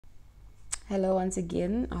Hello once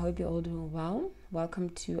again. I hope you're all doing well. Welcome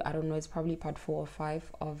to, I don't know, it's probably part 4 or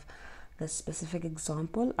 5 of this specific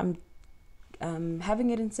example. I'm having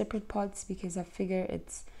it in separate parts because I figure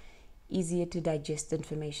it's easier to digest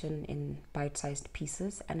information in bite-sized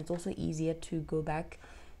pieces, and it's also easier to go back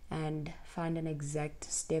and find an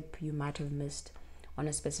exact step you might have missed on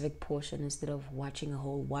a specific portion instead of watching a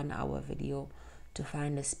whole 1 hour video to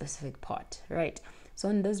find a specific part, right? So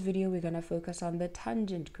in this video, we're going to focus on the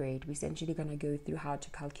tangent grade. We're essentially going to go through how to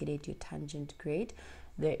calculate your tangent grade.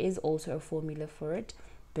 There is also a formula for it,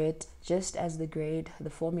 but just as the grade, the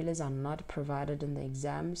formulas are not provided in the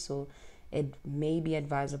exam, so it may be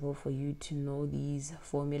advisable for you to know these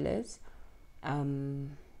formulas.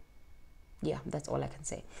 Yeah, that's all I can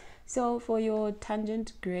say. So for your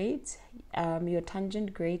tangent grades, your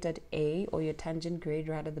tangent grade at A, or your tangent grade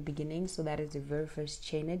right at the beginning, so that is the very first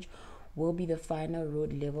chainage, will be the final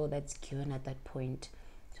road level that's given at that point.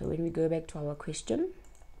 So when we go back to our question,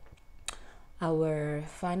 our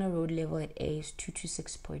final road level at A is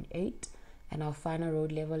 226.8, and our final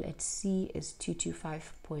road level at C is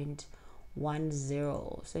 225.10.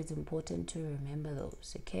 So it's important to remember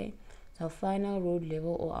those, okay? So our final road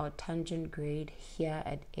level, or our tangent grade here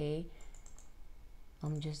at A,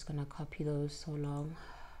 I'm just gonna copy those so long.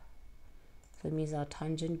 So it means our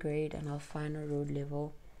tangent grade and our final road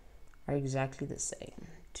level are exactly the same.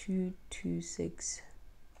 226.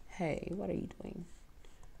 Hey, what are you doing?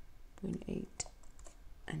 0.8.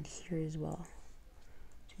 And here as well.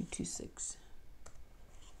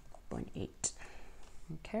 226.8.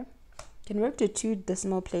 Okay. Can work to 2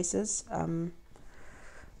 decimal places.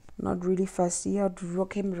 Not really fussy. I'd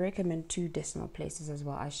recommend 2 decimal places as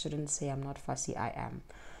well. I shouldn't say I'm not fussy. I am.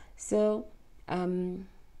 So,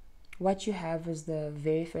 what you have is the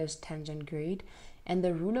very first tangent grade. And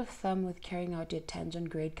the rule of thumb with carrying out your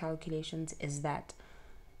tangent grade calculations is that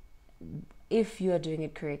if you are doing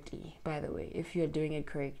it correctly, by the way, if you're doing it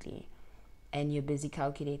correctly and you're busy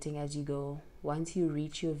calculating as you go, once you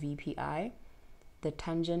reach your VPI, the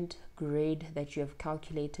tangent grade that you have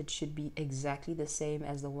calculated should be exactly the same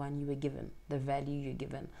as the one you were given, the value you're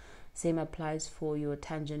given. Same applies for your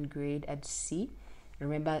tangent grade at C.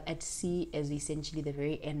 Remember, at C is essentially the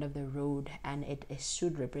very end of the road, and it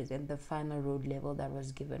should represent the final road level that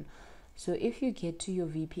was given. So if you get to your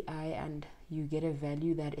VPI and you get a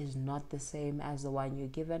value that is not the same as the one you're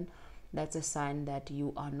given, that's a sign that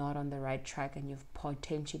you are not on the right track and you've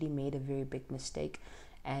potentially made a very big mistake,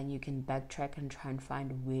 and you can backtrack and try and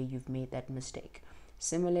find where you've made that mistake.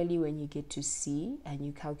 Similarly, when you get to C and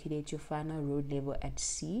you calculate your final road level at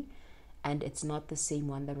C, and it's not the same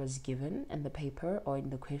one that was given in the paper or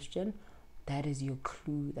in the question, that is your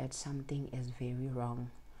clue that something is very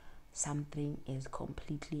wrong. Something is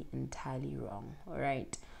completely, entirely wrong. All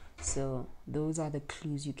right. So those are the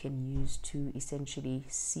clues you can use to essentially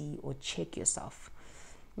see or check yourself.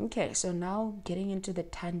 Okay, so now getting into the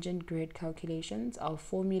tangent grade calculations, our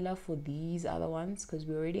formula for these other ones, because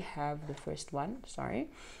we already have the first one.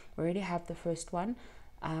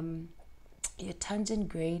 Your tangent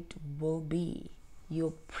grade will be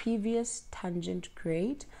your previous tangent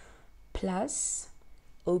grade plus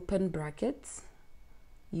open brackets,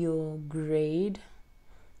 your grade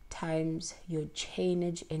times your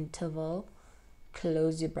chainage interval,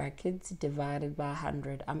 close your brackets, divided by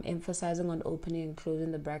 100. I'm emphasizing on opening and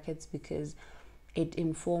closing the brackets because it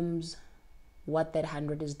informs what that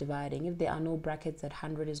 100 is dividing. If there are no brackets, that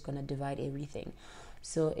 100 is going to divide everything.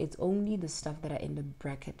 So it's only the stuff that are in the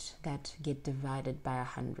bracket that get divided by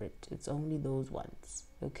 100. It's only those ones.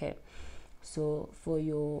 Okay. So for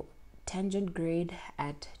your tangent grade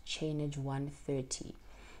at chainage 130,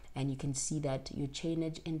 and you can see that your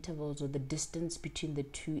chainage intervals, or the distance between the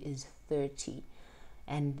two, is 30.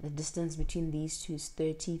 And the distance between these two is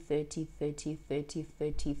 30, 30, 30, 30,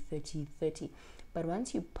 30, 30, 30. But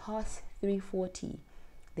once you pass 340,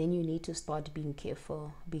 then you need to start being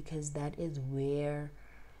careful, because that is where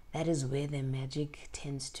the magic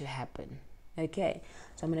tends to happen. Okay,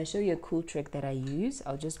 so I'm going to show you a cool trick that I use.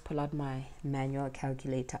 I'll just pull out my manual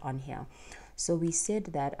calculator on here. So we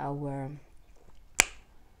said that our,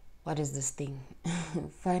 what is this thing?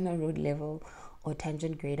 Final road level or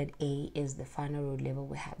tangent grade at A is the final road level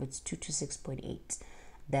we have. It's 226.8.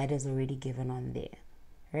 That is already given on there,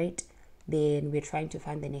 right? Then we're trying to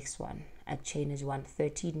find the next one. At chainage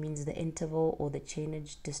 130, it means the interval or the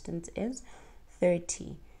chainage distance is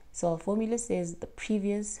 30. So our formula says the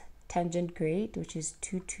previous tangent grade, which is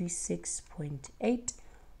 226.8,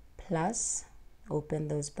 plus, open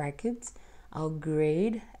those brackets, our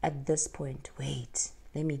grade at this point. Wait,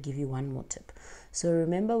 let me give you one more tip. So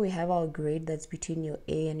remember, we have our grade that's between your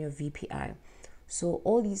A and your VPI. So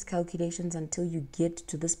all these calculations until you get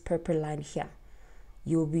to this purple line here,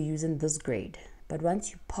 you'll be using this grade. But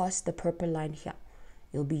once you pass the purple line here,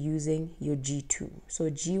 you'll be using your G2. So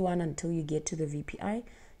G1 until you get to the VPI,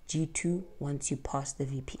 G2 once you pass the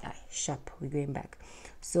VPI. Sharp, we're going back.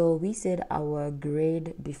 So we said our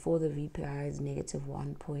grade before the VPI is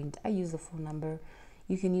 -1 point. I use the full number.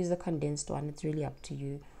 You can use the condensed one. It's really up to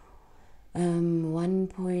you.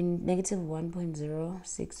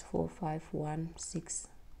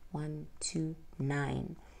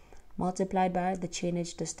 -1.-1.064516.129 multiplied by the chain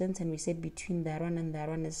edge distance, and we said between that one and that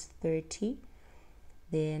one is 30.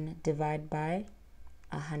 Then divide by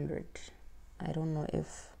 100. I don't know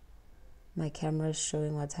if my camera is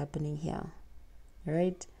showing what's happening here.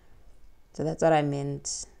 Right? So that's what I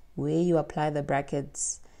meant. Where you apply the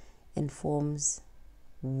brackets informs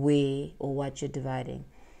where or what you're dividing.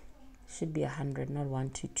 Should be 100, not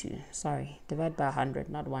 122. Sorry, divide by 100,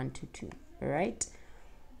 not 122. All right.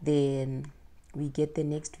 Then we get the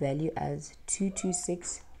next value as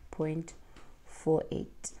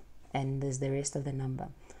 226.48, and there's the rest of the number.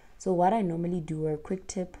 So what I normally do, or a quick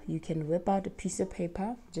tip, you can whip out a piece of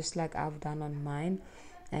paper, just like I've done on mine,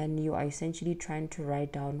 and you are essentially trying to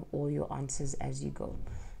write down all your answers as you go.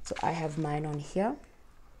 So I have mine on here.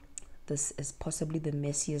 This is possibly the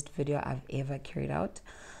messiest video I've ever carried out,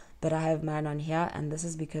 but I have mine on here, and this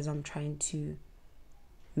is because I'm trying to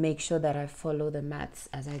make sure that I follow the maths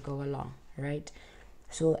as I go along, right?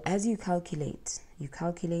 So as you calculate, you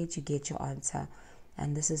get your answer,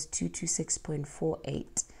 and this is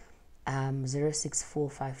 226.48,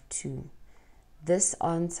 06452. This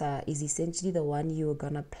answer is essentially the one you are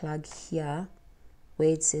gonna plug here where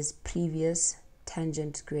it says previous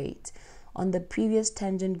tangent grade. On the previous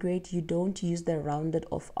tangent grade, you don't use the rounded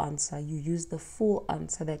off answer, you use the full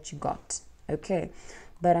answer that you got. Okay,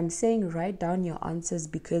 but I'm saying write down your answers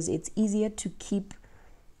because it's easier to keep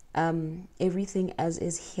everything as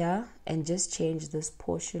is here and just change this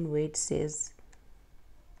portion where it says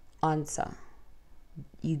answer.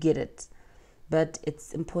 You get it? But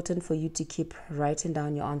it's important for you to keep writing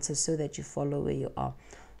down your answers so that you follow where you are.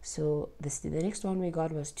 So the next one we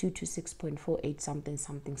got was 226.48 something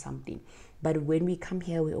something something. But when we come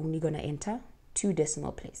here, we're only going to enter 2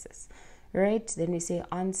 decimal places, right? Then we say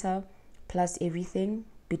answer plus everything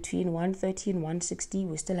between 130 and 160.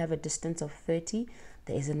 We still have a distance of 30.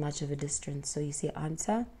 There isn't much of a distance. So you say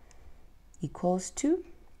answer equals to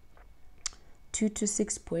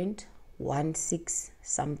 226.16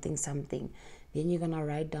 something something. Then you're going to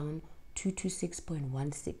write down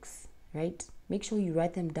 226.16, right? Make sure you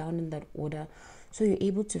write them down in that order so you're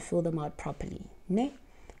able to fill them out properly. Ne?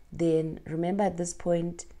 Then remember at this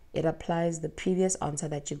point, it applies the previous answer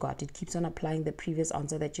that you got. It keeps on applying the previous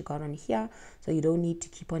answer that you got on here. So you don't need to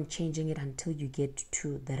keep on changing it until you get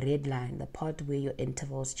to the red line, the part where your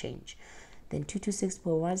intervals change. Then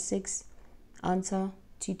 226.16, answer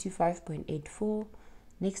 225.84.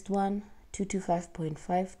 Next one,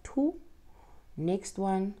 225.52. Next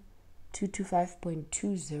one,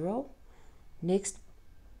 225.20. Next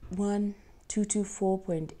one,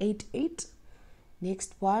 224.88.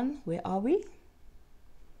 Next one, where are we?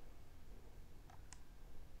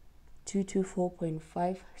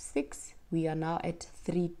 224.56. We are now at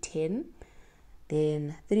 310.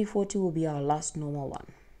 Then 340 will be our last normal one.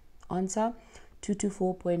 Answer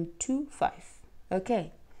 224.25.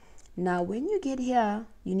 Okay. Now when you get here,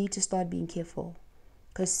 you need to start being careful.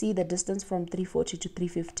 Because see, the distance from 340 to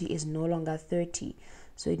 350 is no longer 30.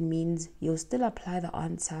 So it means you'll still apply the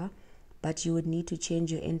answer, but you would need to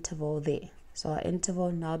change your interval there. So our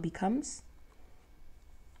interval now becomes,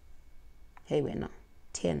 hey, wait now,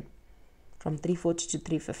 10. From 340 to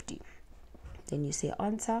 350. Then you say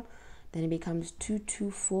answer. Then it becomes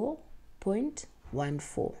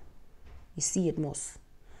 224.14. You see it most.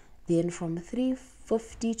 Then from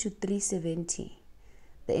 350 to 370,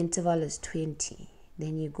 the interval is 20.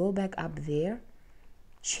 Then you go back up there,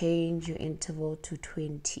 change your interval to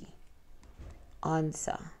 20.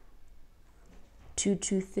 Answer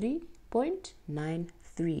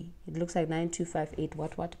 223.93. It looks like 9258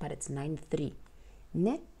 what, but it's 93.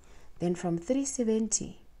 Ne? Then from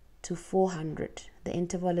 370 to 400, the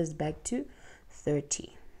interval is back to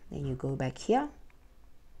 30. Then you go back here.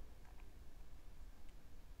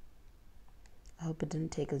 I hope it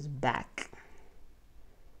didn't take us back.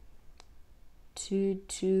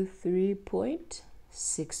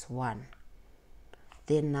 223.61.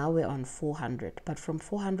 Then now we're on 400. But from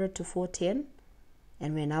 400 to 410,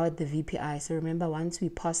 and we're now at the VPI. So remember, once we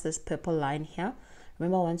pass this purple line here,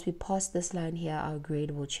 once we pass this line here, our grade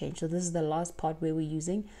will change. So this is the last part where we're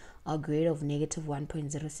using our grade of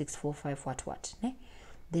 -1.0645 what. Ne?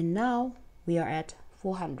 Then now we are at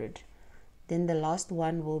 400. Then the last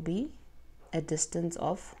one will be a distance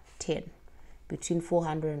of 10 between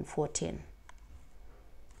 400 and 410.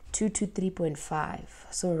 2 to 3.5.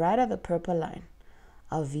 So right at the purple line,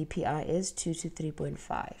 our VPI is 2 to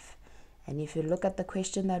 3.5. And if you look at the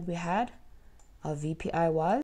question that we had, our VPI was